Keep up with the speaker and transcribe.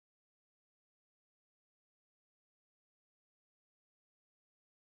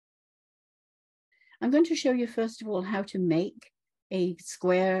I'm going to show you first of all how to make a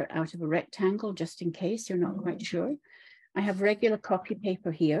square out of a rectangle, just in case you're not quite sure. I have regular copy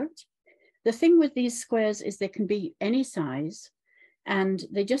paper here. The thing with these squares is they can be any size and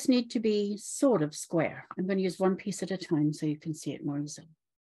they just need to be sort of square. I'm going to use one piece at a time so you can see it more easily.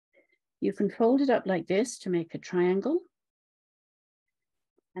 You can fold it up like this to make a triangle.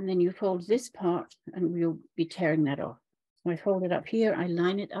 And then you fold this part and we'll be tearing that off. So I fold it up here, I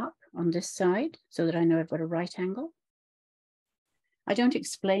line it up on this side so that I know I've got a right angle. I don't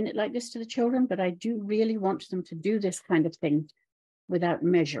explain it like this to the children, but I do really want them to do this kind of thing without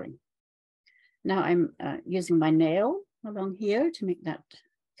measuring. Now I'm using my nail along here to make that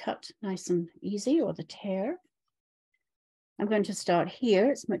cut nice and easy, or the tear. I'm going to start here.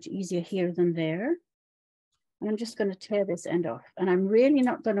 It's much easier here than there. And I'm just going to tear this end off. And I'm really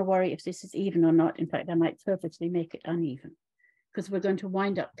not going to worry if this is even or not. In fact, I might purposely make it uneven because we're going to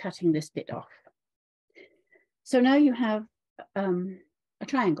wind up cutting this bit off. So now you have a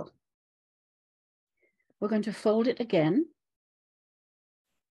triangle. We're going to fold it again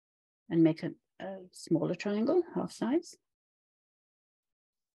and make a smaller triangle, half size,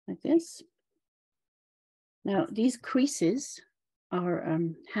 like this. Now, these creases are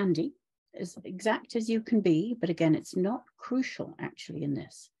handy, as exact as you can be, but again, it's not crucial actually in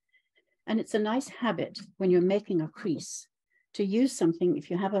this. And it's a nice habit when you're making a crease to use something. If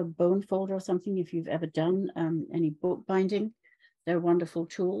you have a bone folder or something, if you've ever done any book binding, they're wonderful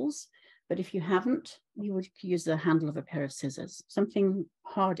tools. But if you haven't, you would use the handle of a pair of scissors, something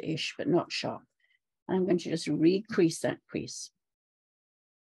hard-ish, but not sharp. And I'm going to just re-crease that crease.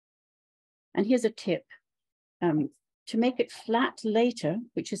 And here's a tip. To make it flat later,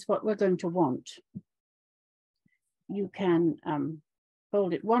 which is what we're going to want, you can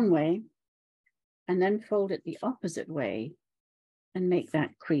fold it one way and then fold it the opposite way and make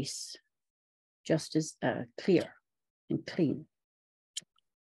that crease just as clear and clean.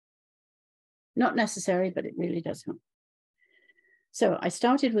 Not necessary, but it really does help. So I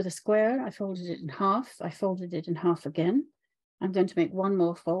started with a square, I folded it in half, I folded it in half again. I'm going to make one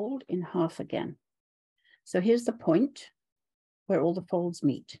more fold in half again. So here's the point where all the folds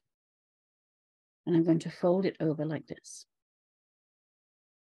meet. And I'm going to fold it over like this.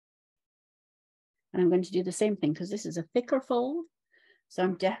 And I'm going to do the same thing because this is a thicker fold. So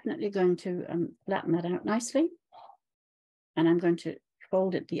I'm definitely going to flatten that out nicely. And I'm going to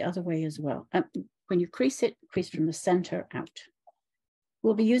fold it the other way as well. When you crease it, crease from the center out.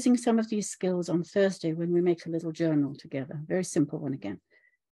 We'll be using some of these skills on Thursday when we make a little journal together. Very simple one again.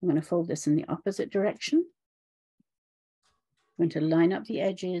 I'm going to fold this in the opposite direction. I'm going to line up the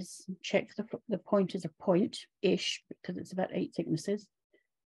edges, check the point is a point-ish because it's about 8 thicknesses.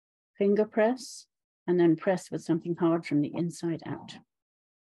 Finger press, and then press with something hard from the inside out.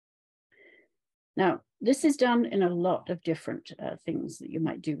 Now, this is done in a lot of different things that you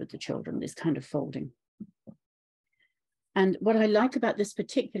might do with the children, this kind of folding. And what I like about this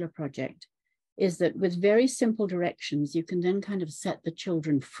particular project is that with very simple directions, you can then kind of set the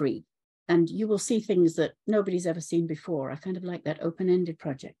children free. And you will see things that nobody's ever seen before. I kind of like that open-ended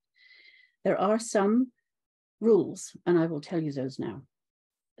project. There are some rules, and I will tell you those now.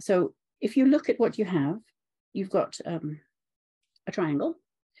 So if you look at what you have, you've got a triangle.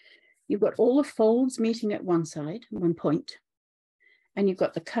 You've got all the folds meeting at one side, one point, and you've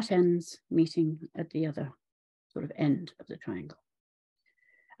got the cut ends meeting at the other sort of end of the triangle.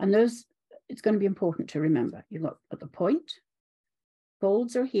 And those, it's going to be important to remember. You've got at the point,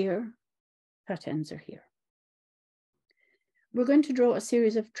 folds are here, cut ends are here. We're going to draw a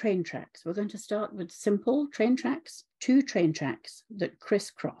series of train tracks. We're going to start with simple train tracks, 2 train tracks that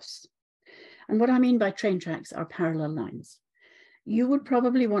crisscross. And what I mean by train tracks are parallel lines. You would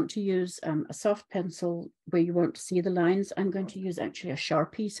probably want to use a soft pencil where you won't see the lines. I'm going to use actually a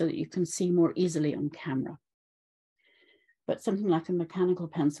Sharpie so that you can see more easily on camera. But something like a mechanical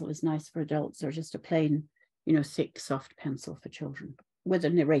pencil is nice for adults, or just a plain, thick, soft pencil for children with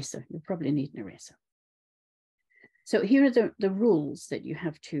an eraser. You'll probably need an eraser. So here are the rules that you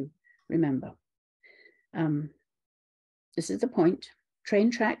have to remember. This is the point. Train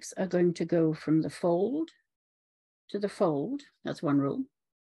tracks are going to go from the fold to the fold. That's one rule.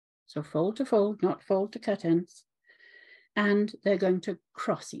 So fold to fold, not fold to cut ends. And they're going to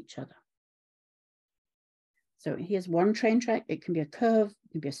cross each other. So here's one train track. It can be a curve,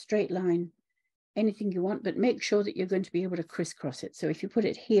 it can be a straight line, anything you want, but make sure that you're going to be able to crisscross it. So if you put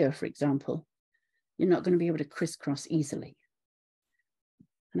it here, for example, you're not going to be able to crisscross easily.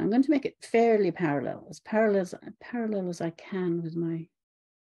 And I'm going to make it fairly parallel as I can with my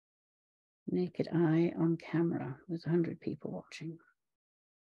naked eye on camera with 100 people watching.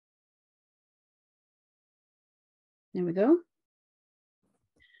 There we go.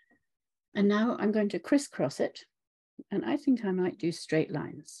 And now I'm going to crisscross it. And I think I might do straight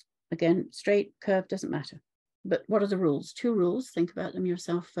lines. Again, straight, curve, doesn't matter. But what are the rules? 2 rules. Think about them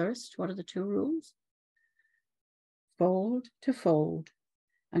yourself first. What are the 2 rules? Fold to fold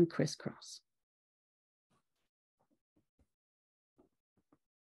and crisscross.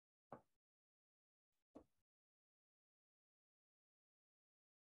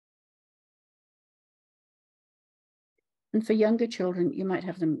 And for younger children, you might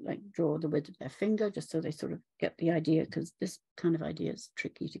have them like draw the width of their finger just so they sort of get the idea, because this kind of idea is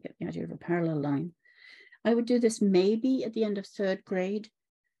tricky to get the idea of a parallel line. I would do this maybe at the end of 3rd grade,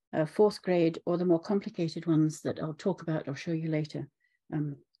 4th grade, or the more complicated ones that I'll talk about or show you later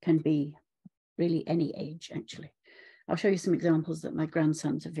can be really any age, actually. I'll show you some examples that my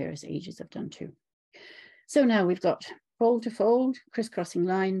grandsons of various ages have done too. So now we've got fold to fold, crisscrossing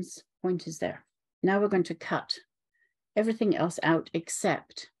lines, point is there. Now we're going to cut everything else out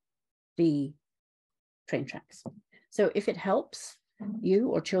except the train tracks. So if it helps you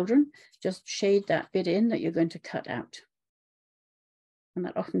or children, just shade that bit in that you're going to cut out. And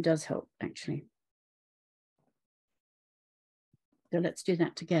that often does help, actually. So let's do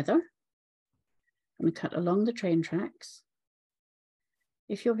that together. I'm going to cut along the train tracks.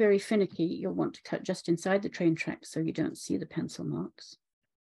 If you're very finicky, you'll want to cut just inside the train tracks so you don't see the pencil marks.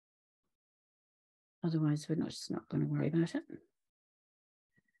 Otherwise, we're just not going to worry about it.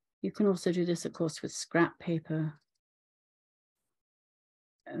 You can also do this, of course, with scrap paper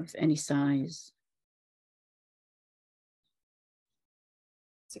of any size.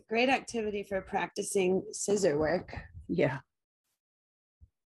 It's a great activity for practicing scissor work. Yeah.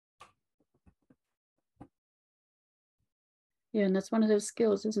 Yeah, and that's one of those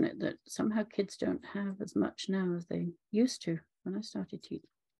skills, isn't it, that somehow kids don't have as much now as they used to when I started teaching.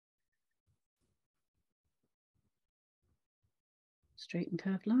 Straight and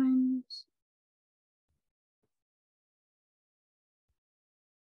curved lines.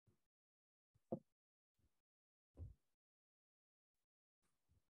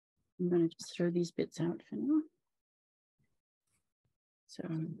 I'm going to just throw these bits out for now. So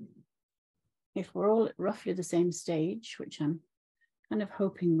if we're all at roughly the same stage, which I'm kind of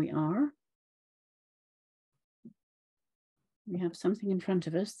hoping we are, we have something in front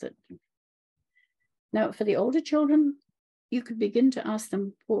of us that... Now, for the older children, you could begin to ask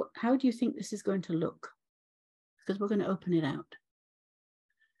them, well, how do you think this is going to look? Because we're going to open it out.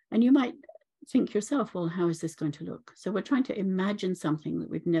 And you might think yourself, well, how is this going to look? So we're trying to imagine something that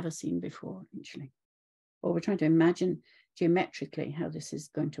we've never seen before, actually. Or we're trying to imagine geometrically how this is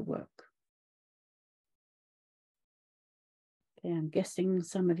going to work. Okay, I'm guessing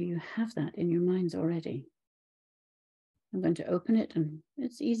some of you have that in your minds already. I'm going to open it, and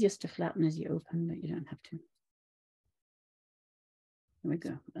it's easiest to flatten as you open, but you don't have to. There we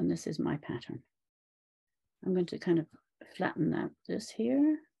go. And this is my pattern. I'm going to kind of flatten out this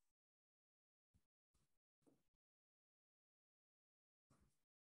here.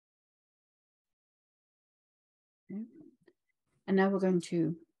 Okay. And now we're going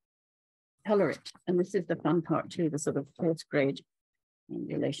to color it. And this is the fun part too, the sort of 4th grade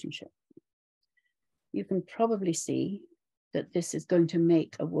relationship. You can probably see that this is going to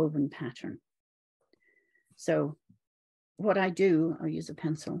make a woven pattern. So what I do, I'll use a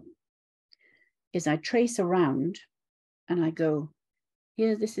pencil, is I trace around and I go,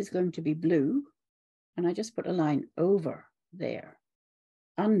 here, this is going to be blue. And I just put a line over there,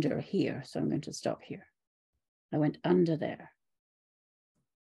 under here. So I'm going to stop here. I went under there.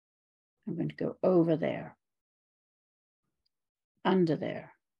 I'm going to go over there, under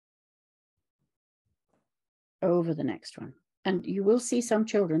there, over the next one. And you will see some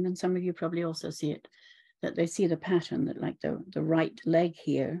children, and some of you probably also see it, that they see the pattern that like the right leg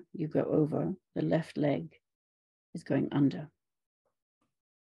here, you go over, the left leg is going under.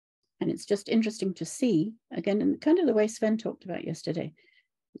 And it's just interesting to see, again, in kind of the way Sven talked about yesterday,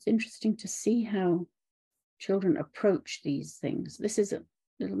 it's interesting to see how children approach these things. This is a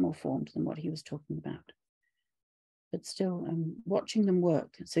little more formed than what he was talking about, but still watching them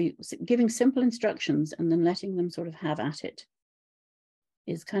work. So giving simple instructions and then letting them sort of have at it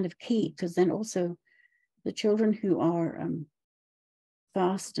is kind of key, because then also the children who are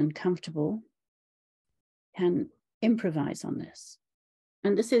fast and comfortable can improvise on this.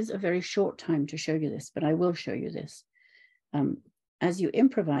 And this is a very short time to show you this, but I will show you this. As you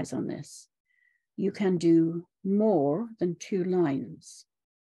improvise on this, you can do more than 2 lines.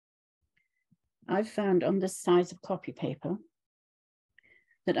 I've found on this size of copy paper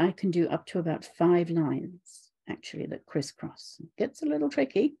that I can do up to about 5 lines, actually, that crisscross. It gets a little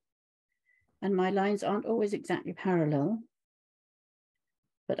tricky, And my lines aren't always exactly parallel,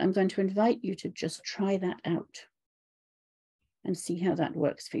 but I'm going to invite you to just try that out and see how that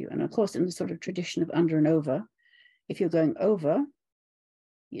works for you. And of course, in the sort of tradition of under and over, if you're going over,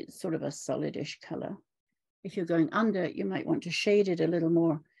 it's sort of a solidish color. If you're going under, you might want to shade it a little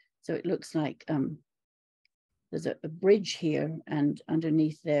more so it looks like there's a bridge here, and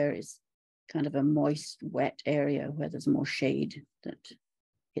underneath there is kind of a moist, wet area where there's more shade that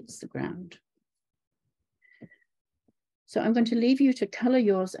hits the ground. So I'm going to leave you to color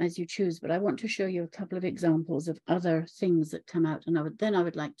yours as you choose, but I want to show you a couple of examples of other things that come out. And I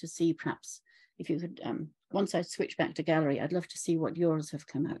would like to see, perhaps, if you could, once I switch back to gallery, I'd love to see what yours have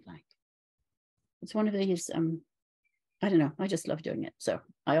come out like. It's one of these, I don't know, I just love doing it. So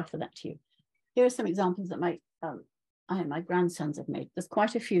I offer that to you. Here are some examples that my grandsons have made. There's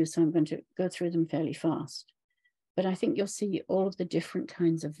quite a few, so I'm going to go through them fairly fast. But I think you'll see all of the different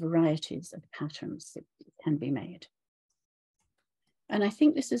kinds of varieties of patterns that can be made. And I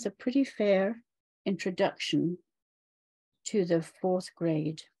think this is a pretty fair introduction to the 4th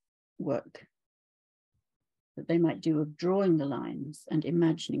grade work that they might do of drawing the lines and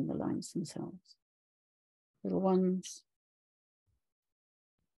imagining the lines themselves. Little ones.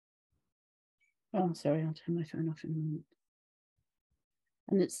 Oh, sorry, I'll turn my phone off in a moment.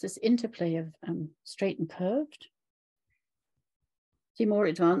 And it's this interplay of straight and curved. See, more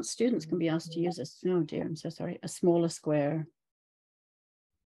advanced students can be asked to use oh dear, I'm so sorry, a smaller square.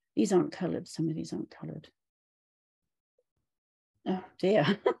 These aren't colored, some of these aren't colored. Oh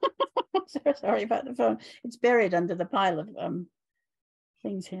dear, so sorry about the phone. It's buried under the pile of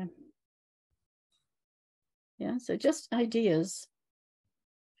things here. Yeah, so just ideas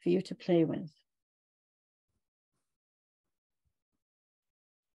for you to play with.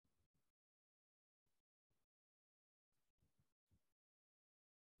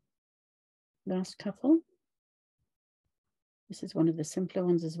 Last couple. This is one of the simpler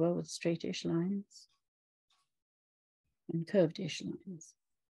ones as well, with straightish lines and curved-ish lines.